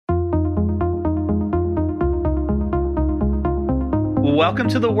Welcome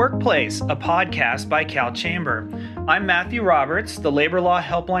to The Workplace, a podcast by CalChamber. I'm Matthew Roberts, the Labor Law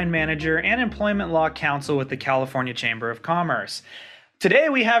Helpline Manager and Employment Law Counsel with the California Chamber of Commerce. Today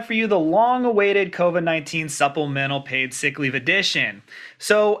we have for you the long-awaited COVID-19 Supplemental Paid Sick Leave Edition.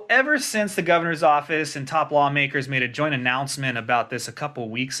 So ever since the governor's office and top lawmakers made a joint announcement about this a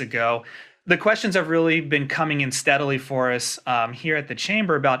couple weeks ago, the questions have really been coming in steadily for us here at the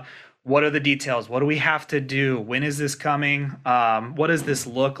Chamber about what are the details? What do we have to do? When is this coming? What does this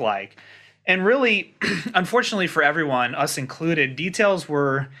look like? And really, unfortunately for everyone, us included, details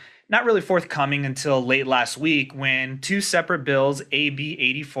were not really forthcoming until late last week when two separate bills, AB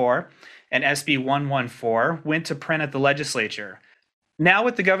 84 and SB 114, went to print at the legislature. Now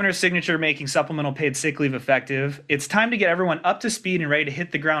with the governor's signature making supplemental paid sick leave effective, it's time to get everyone up to speed and ready to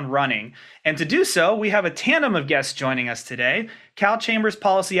hit the ground running. And to do so, we have a tandem of guests joining us today. CalChamber's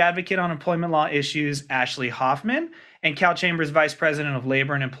policy advocate on employment law issues, Ashley Hoffman, and CalChamber's Vice President of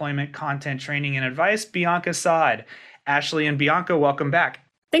Labor and Employment Content Training and Advice, Bianca Saad. Ashley and Bianca, welcome back.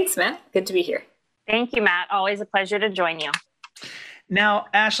 Thanks, Matt. Good to be here. Thank you, Matt. Always a pleasure to join you. Now,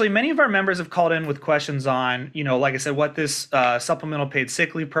 Ashley, many of our members have called in with questions on, like I said, what this supplemental paid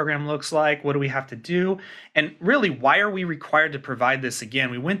sick leave program looks like. What do we have to do? And really, why are we required to provide this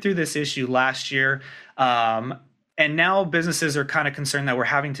again? We went through this issue last year, and now businesses are kind of concerned that we're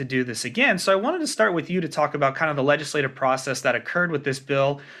having to do this again. So I wanted to start with you to talk about kind of the legislative process that occurred with this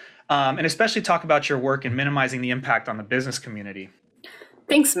bill, and especially talk about your work in minimizing the impact on the business community.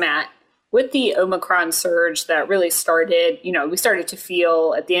 Thanks, Matt. With the Omicron surge that really started, we started to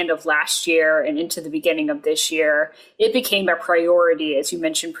feel at the end of last year and into the beginning of this year, it became a priority, as you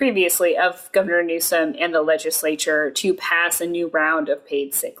mentioned previously, of Governor Newsom and the legislature to pass a new round of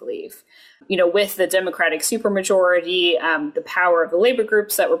paid sick leave. With the Democratic supermajority, the power of the labor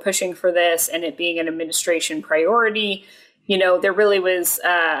groups that were pushing for this and it being an administration priority, there really was,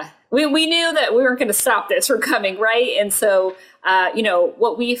 we knew that we weren't going to stop this from coming, right? And so,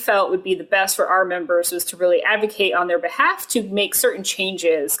 what we felt would be the best for our members was to really advocate on their behalf to make certain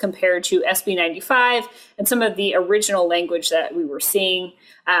changes compared to SB 95 and some of the original language that we were seeing.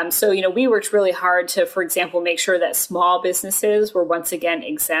 So, we worked really hard to, for example, make sure that small businesses were once again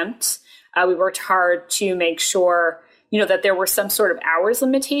exempt. We worked hard to make sure that there were some sort of hours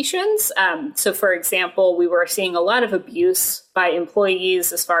limitations. So, for example, we were seeing a lot of abuse by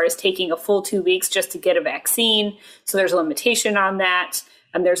employees as far as taking a full 2 weeks just to get a vaccine. So there's a limitation on that.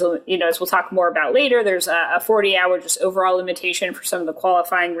 And there's, as we'll talk more about later, there's a 40-hour just overall limitation for some of the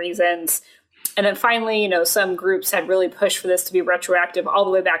qualifying reasons. And then finally, some groups had really pushed for this to be retroactive all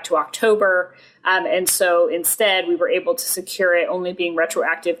the way back to October. And so instead, we were able to secure it only being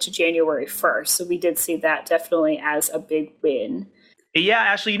retroactive to January 1st. So we did see that definitely as a big win. Yeah,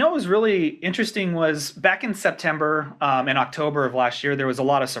 Ashley, what was really interesting was back in September and October of last year, there was a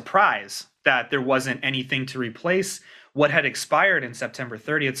lot of surprise that there wasn't anything to replace what had expired in September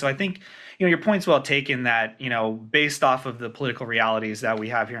 30th. So I think, your point's well taken that, based off of the political realities that we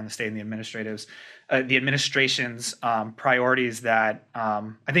have here in the state and the administration's priorities that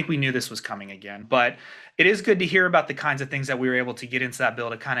I think we knew this was coming again. But it is good to hear about the kinds of things that we were able to get into that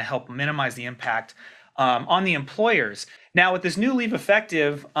bill to kind of help minimize the impact on the employers. Now, with this new leave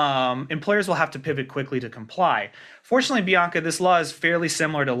effective, employers will have to pivot quickly to comply. Fortunately, Bianca, this law is fairly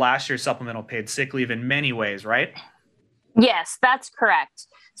similar to last year's supplemental paid sick leave in many ways, right? Yes, that's correct.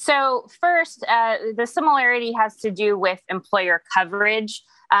 So first, the similarity has to do with employer coverage.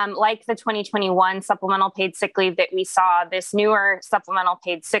 Like the 2021 supplemental paid sick leave that we saw, this newer supplemental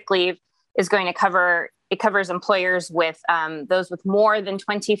paid sick leave is going to covers employers with those with more than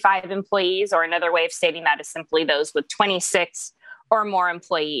 25 employees, or another way of stating that is simply those with 26 or more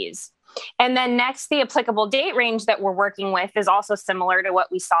employees. And then next, the applicable date range that we're working with is also similar to what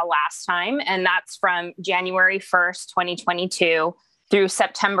we saw last time, and that's from January 1st, 2022 through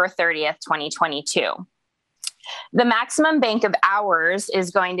September 30th, 2022. The maximum bank of hours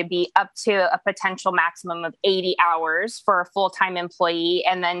is going to be up to a potential maximum of 80 hours for a full-time employee.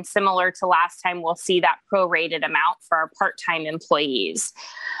 And then similar to last time, we'll see that prorated amount for our part-time employees.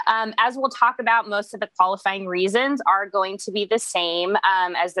 As we'll talk about, most of the qualifying reasons are going to be the same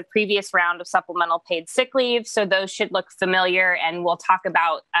as the previous round of supplemental paid sick leave. So those should look familiar. And we'll talk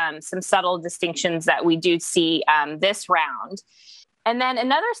about some subtle distinctions that we do see this round. And then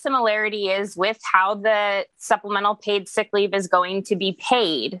another similarity is with how the supplemental paid sick leave is going to be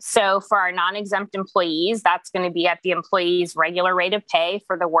paid. So for our non-exempt employees, that's going to be at the employee's regular rate of pay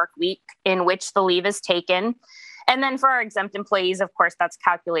for the work week in which the leave is taken. And then for our exempt employees, of course, that's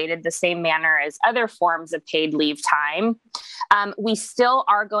calculated the same manner as other forms of paid leave time. We still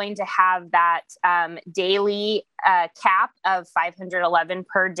are going to have that daily cap of 511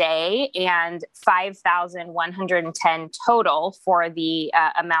 per day and 5,110 total for the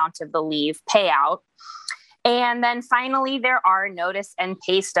amount of the leave payout. And then finally, there are notice and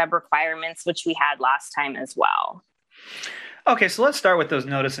pay stub requirements, which we had last time as well. Okay, so let's start with those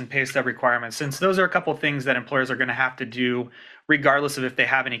notice and pay stub requirements, since those are a couple of things that employers are going to have to do regardless of if they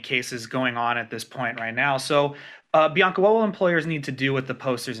have any cases going on at this point right now. So, Bianca, what will employers need to do with the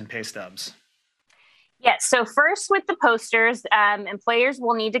posters and pay stubs? Yes. So first with the posters, employers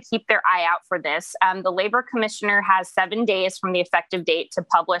will need to keep their eye out for this. The Labor Commissioner has 7 days from the effective date to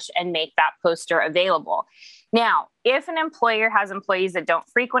publish and make that poster available. Now, if an employer has employees that don't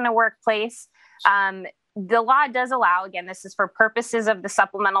frequent a workplace, the law does allow, again, this is for purposes of the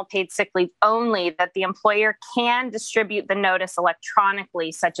supplemental paid sick leave only, that the employer can distribute the notice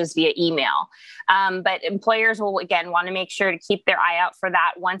electronically, such as via email. But employers will, again, want to make sure to keep their eye out for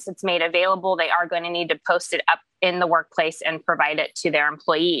that. Once it's made available, they are going to need to post it up in the workplace and provide it to their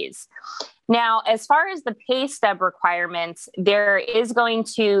employees. Now, as far as the pay stub requirements, there is going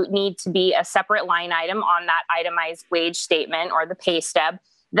to need to be a separate line item on that itemized wage statement or the pay stub.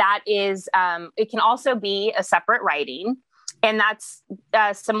 That is, it can also be a separate writing, and that's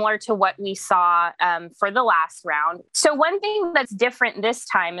similar to what we saw for the last round. So one thing that's different this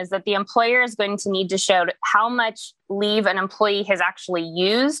time is that the employer is going to need to show how much leave an employee has actually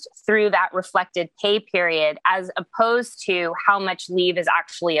used through that reflected pay period, as opposed to how much leave is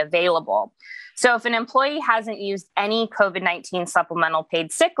actually available. So if an employee hasn't used any COVID-19 supplemental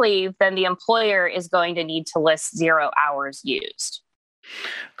paid sick leave, then the employer is going to need to list 0 hours used.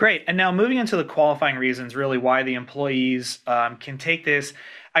 Great. And now moving into the qualifying reasons, really why the employees can take this.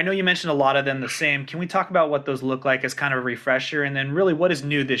 I know you mentioned a lot of them the same. Can we talk about what those look like as kind of a refresher, and then really what is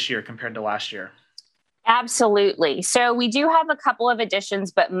new this year compared to last year? Absolutely. So we do have a couple of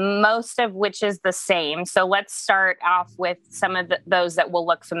additions, but most of which is the same. So let's start off with some of those that will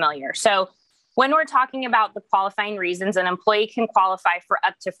look familiar. So when we're talking about the qualifying reasons, an employee can qualify for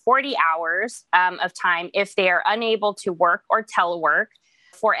up to 40 hours of time if they are unable to work or telework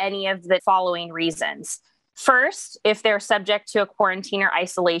for any of the following reasons. First, if they're subject to a quarantine or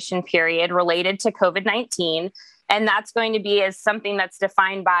isolation period related to COVID-19, and that's going to be as something that's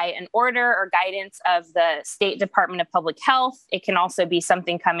defined by an order or guidance of the State Department of Public Health. It can also be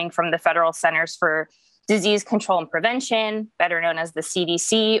something coming from the Federal Centers for Disease Control and Prevention, better known as the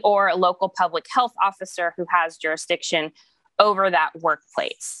CDC, or a local public health officer who has jurisdiction over that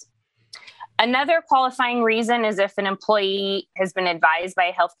workplace. Another qualifying reason is if an employee has been advised by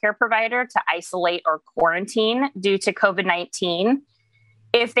a healthcare provider to isolate or quarantine due to COVID-19,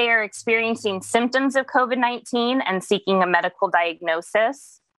 if they are experiencing symptoms of COVID-19 and seeking a medical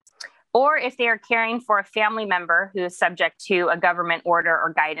diagnosis, or if they are caring for a family member who is subject to a government order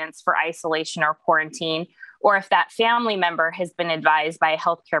or guidance for isolation or quarantine, or if that family member has been advised by a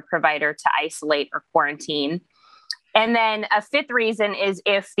healthcare provider to isolate or quarantine. And then a fifth reason is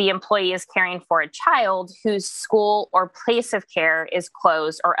if the employee is caring for a child whose school or place of care is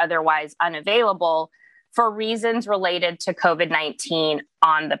closed or otherwise unavailable for reasons related to COVID-19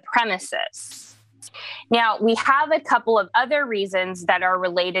 on the premises. Now, we have a couple of other reasons that are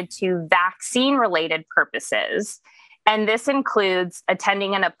related to vaccine-related purposes, and this includes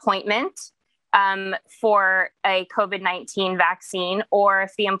attending an appointment for a COVID-19 vaccine, or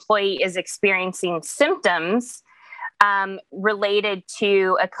if the employee is experiencing symptoms related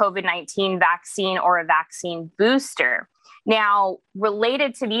to a COVID-19 vaccine or a vaccine booster. Now,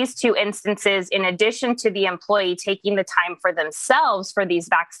 related to these two instances, in addition to the employee taking the time for themselves for these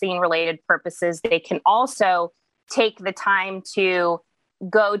vaccine-related purposes, they can also take the time to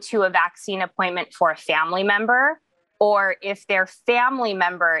go to a vaccine appointment for a family member, or if their family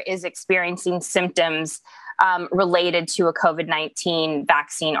member is experiencing symptoms related to a COVID-19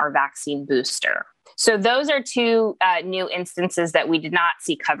 vaccine or vaccine booster. So those are two new instances that we did not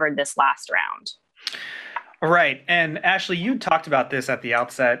see covered this last round. Right. And Ashley, you talked about this at the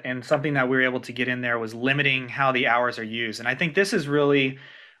outset, and something that we were able to get in there was limiting how the hours are used. And I think this is really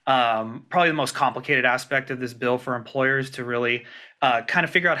probably the most complicated aspect of this bill for employers to really kind of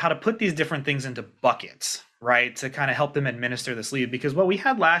figure out how to put these different things into buckets, right, to kind of help them administer this leave. Because what we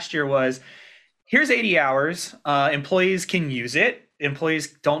had last year was, here's 80 hours, employees can use it.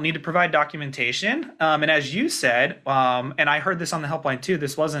 Employees don't need to provide documentation. And as you said, and I heard this on the helpline too,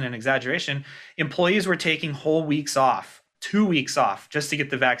 this wasn't an exaggeration, employees were taking whole weeks off, 2 weeks off, just to get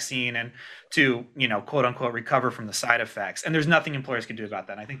the vaccine and to, quote unquote, recover from the side effects. And there's nothing employers could do about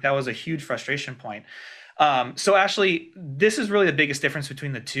that. And I think that was a huge frustration point. So Ashley, this is really the biggest difference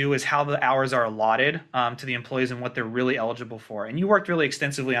between the two is how the hours are allotted to the employees and what they're really eligible for. And you worked really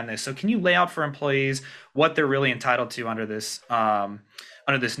extensively on this. So can you lay out for employees what they're really entitled to under this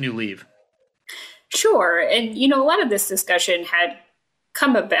new leave? Sure. And, a lot of this discussion had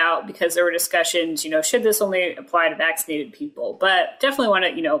come about because there were discussions, should this only apply to vaccinated people? But definitely want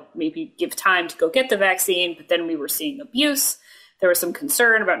to, maybe give time to go get the vaccine. But then we were seeing abuse. There was some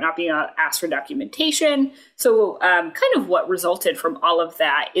concern about not being asked for documentation. So kind of what resulted from all of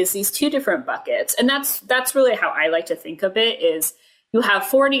that is these two different buckets. And that's really how I like to think of it is you have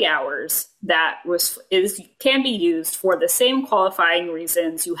 40 hours that can be used for the same qualifying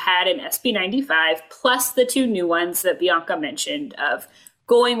reasons you had in SB 95, plus the two new ones that Bianca mentioned of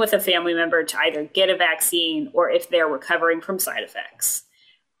going with a family member to either get a vaccine or if they're recovering from side effects.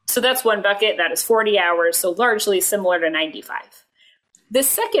 So that's one bucket. That is 40 hours, so largely similar to 95. The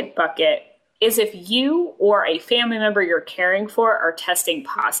second bucket is if you or a family member you're caring for are testing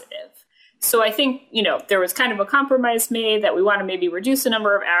positive. So I think, there was kind of a compromise made that we want to maybe reduce the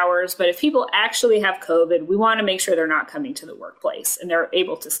number of hours, but if people actually have COVID, we want to make sure they're not coming to the workplace and they're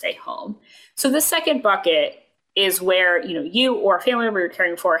able to stay home. So the second bucket is where, you or a family member you're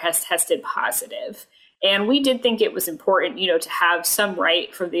caring for has tested positive. And we did think it was important, to have some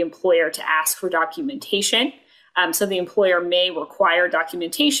right for the employer to ask for documentation. So the employer may require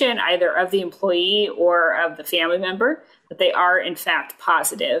documentation either of the employee or of the family member that they are in fact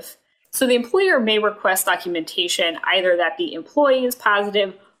positive. So the employer may request documentation either that the employee is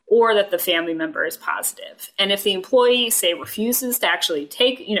positive or that the family member is positive. And if the employee, say, refuses to actually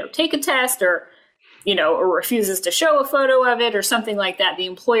take a test or refuses to show a photo of it or something like that, the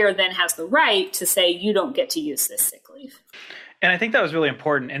employer then has the right to say, you don't get to use this sick leave. And I think that was really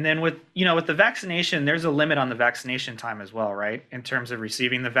important. And then with the vaccination, there's a limit on the vaccination time as well, right? In terms of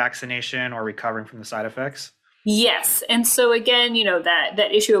receiving the vaccination or recovering from the side effects. Yes. And so again, that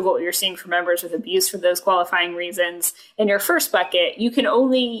issue of what you're seeing for members with abuse for those qualifying reasons, in your first bucket, you can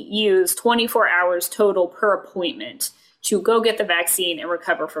only use 24 hours total per appointment to go get the vaccine and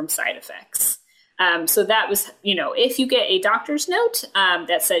recover from side effects. So that was, if you get a doctor's note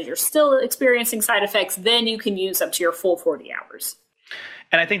that says you're still experiencing side effects, then you can use up to your full 40 hours.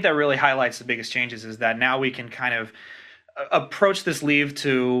 And I think that really highlights the biggest changes is that now we can kind of approach this leave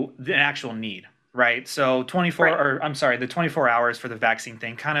to an actual need. Right. So the 24 hours for the vaccine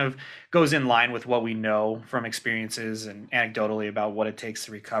thing kind of goes in line with what we know from experiences and anecdotally about what it takes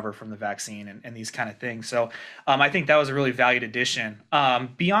to recover from the vaccine and these kind of things. So I think that was a really valued addition.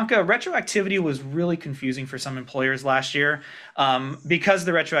 Bianca, retroactivity was really confusing for some employers last year because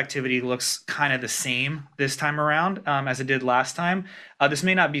the retroactivity looks kind of the same this time around as it did last time. This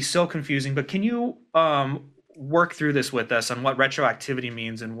may not be so confusing, but can you work through this with us on what retroactivity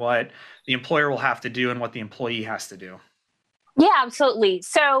means and what the employer will have to do and what the employee has to do? Yeah, absolutely.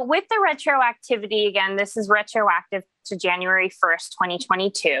 So with the retroactivity, again, this is retroactive to January 1st,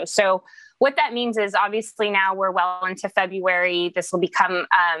 2022. So what that means is obviously now we're well into February. This will become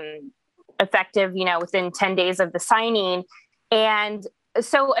effective, within 10 days of the signing. And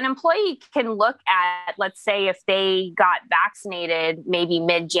so an employee can look at, let's say, if they got vaccinated maybe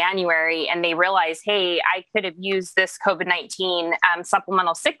mid-January and they realize, hey, I could have used this COVID-19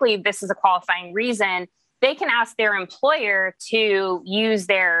 supplemental sick leave. This is a qualifying reason. They can ask their employer to use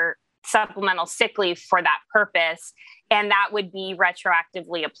their supplemental sick leave for that purpose, and that would be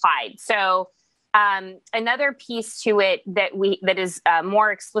retroactively applied. So another piece to it that is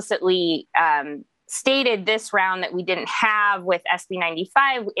more explicitly stated this round that we didn't have with SB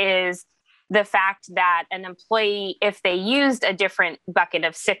 95 is the fact that an employee, if they used a different bucket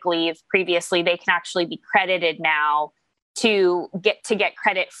of sick leave previously, they can actually be credited now to get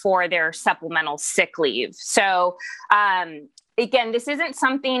credit for their supplemental sick leave. So again, this isn't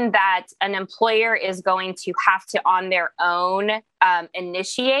something that an employer is going to have to on their own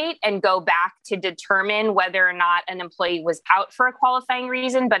initiate and go back to determine whether or not an employee was out for a qualifying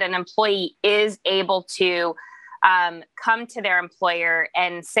reason, but an employee is able to come to their employer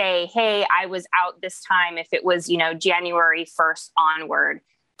and say, hey, I was out this time if it was, January 1st onward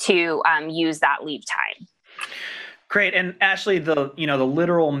to use that leave time. Great. And Ashley, the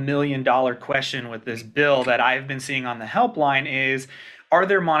literal $1 million question with this bill that I've been seeing on the helpline is, are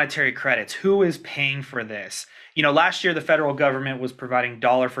there monetary credits? Who is paying for this? Last year, the federal government was providing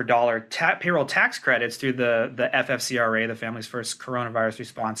dollar for dollar payroll tax credits through the FFCRA, the Families First Coronavirus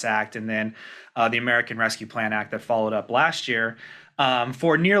Response Act, and then the American Rescue Plan Act that followed up last year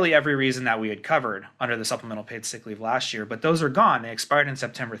for nearly every reason that we had covered under the supplemental paid sick leave last year. But those are gone. They expired on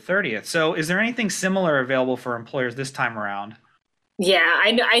September 30th. So is there anything similar available for employers this time around? Yeah,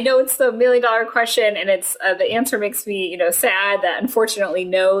 I know it's the $1 million question, and it's the answer makes me sad that unfortunately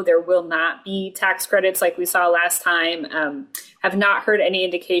no, there will not be tax credits like we saw last time. Have not heard any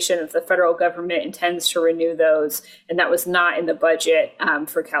indication that the federal government intends to renew those, and that was not in the budget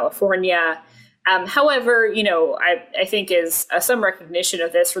for California. However, I think is some recognition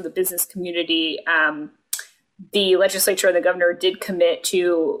of this for the business community. The legislature and the governor did commit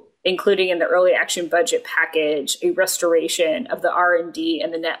to including in the early action budget package a restoration of the R&D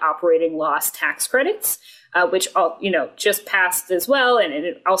and the net operating loss tax credits, which just passed as well, and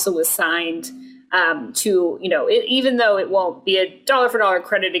it also was signed even though it won't be a dollar for dollar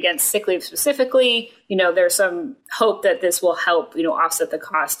credit against sick leave specifically, there's some hope that this will help offset the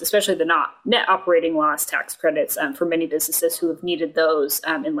cost, especially the net operating loss tax credits for many businesses who have needed those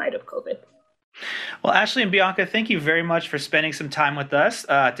in light of COVID. Well, Ashley and Bianca, thank you very much for spending some time with us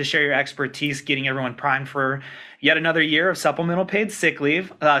to share your expertise, getting everyone primed for yet another year of supplemental paid sick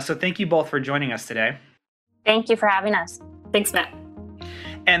leave. So thank you both for joining us today. Thank you for having us. Thanks, Matt.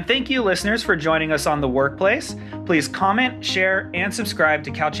 And thank you, listeners, for joining us on The Workplace. Please comment, share, and subscribe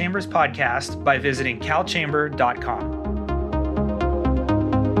to CalChamber's podcast by visiting calchamber.com.